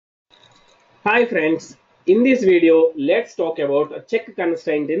Hi friends, in this video let's talk about a check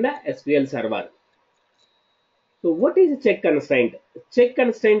constraint in the SQL server. So what is a check constraint? Check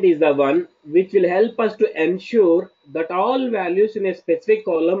constraint is the one which will help us to ensure that all values in a specific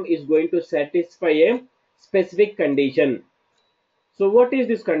column is going to satisfy a specific condition. So what is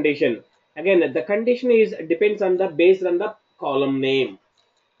this condition? Again, the condition is depends on the based on the column name.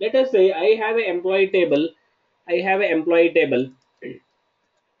 Let us say I have an employee table. I have an employee table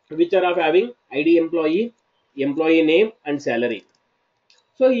which are of having ID employee, employee name and salary.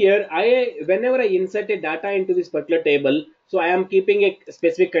 So here whenever I insert a data into this particular table, so I am keeping a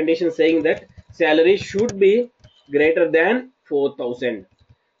specific condition saying that salary should be greater than 4,000.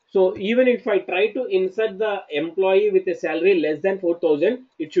 So even if I try to insert the employee with a salary less than 4,000,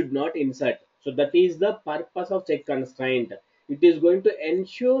 it should not insert. So that is the purpose of check constraint. It is going to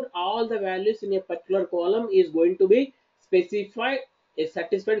ensure all the values in a particular column is going to be specified, is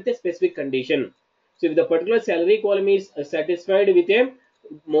satisfied with a specific condition. So if the particular salary column is satisfied with a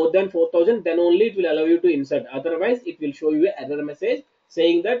more than 4,000, then only it will allow you to insert. Otherwise, it will show you an error message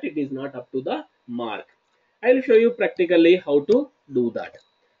saying that it is not up to the mark. I will show you practically how to do that.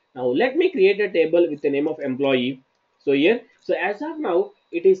 Now let me create a table with the name of employee. So here, so as of now,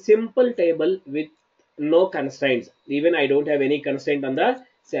 it is simple table with no constraints. Even I don't have any constraint on the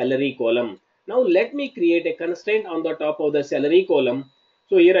salary column. Now let me create a constraint on the top of the salary column.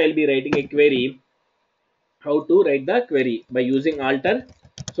 So here I'll be writing a query. How to write the query? By using alter.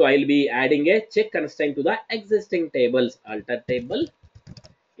 So I'll be adding a check constraint to the existing tables. Alter table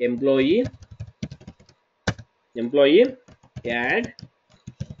employee add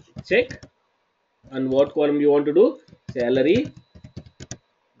check, and what column you want to do? Salary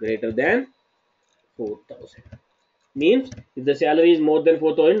greater than 4,000. Means if the salary is more than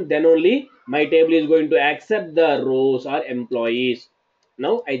 4,000, then only my table is going to accept the rows or employees.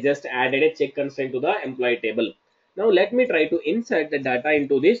 Now I just added a check constraint to the employee table. Now let me try to insert the data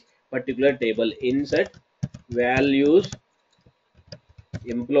into this particular table. Insert values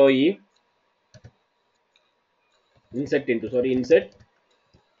employee, insert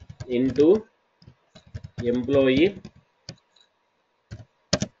into employee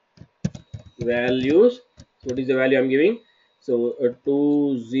values. So what is the value I'm giving? So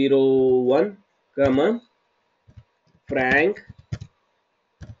 201 comma frank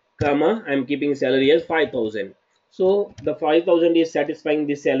comma I'm keeping salary as 5,000. So the 5,000 is satisfying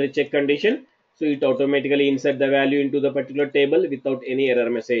this salary check condition, so it automatically insert the value into the particular table without any error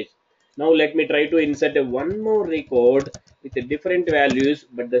message. Now let me try to insert a one more record with a different values,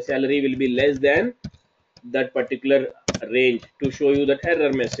 but the salary will be less than that particular range to show you that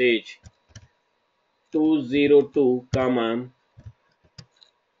error message. 202 comma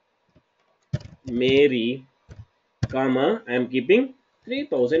Mary comma I am keeping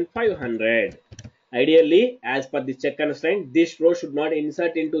 3,500. Ideally, as per the check constraint, this row should not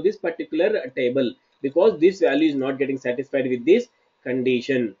insert into this particular table because this value is not getting satisfied with this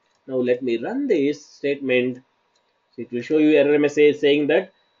condition. Now let me run this statement. So it will show you error message saying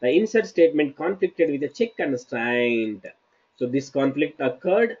that the insert statement conflicted with the check constraint. So this conflict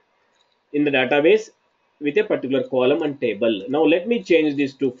occurred in the database with a particular column and table. Now let me change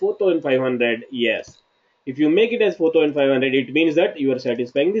this to 4,500. Yes, if you make it as 4,500, it means that you are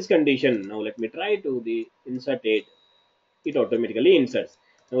satisfying this condition. Now let me try to insert it. It automatically inserts.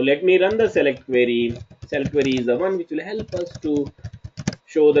 Now let me run the select query. Select query is the one which will help us to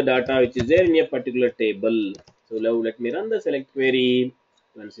show the data which is there in a particular table. So now let me run the select query.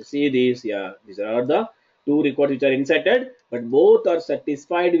 Once you see this, yeah, these are the two records which are inserted, but both are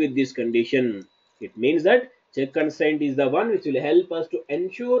satisfied with this condition. It means that check constraint is the one which will help us to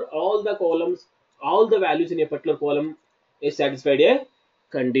ensure all the columns, all the values in a particular column is satisfied a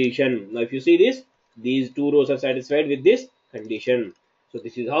condition. Now if you see this, these two rows are satisfied with this condition. So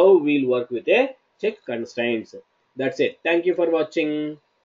this is how we'll work with a check constraints. That's it. Thank you for watching.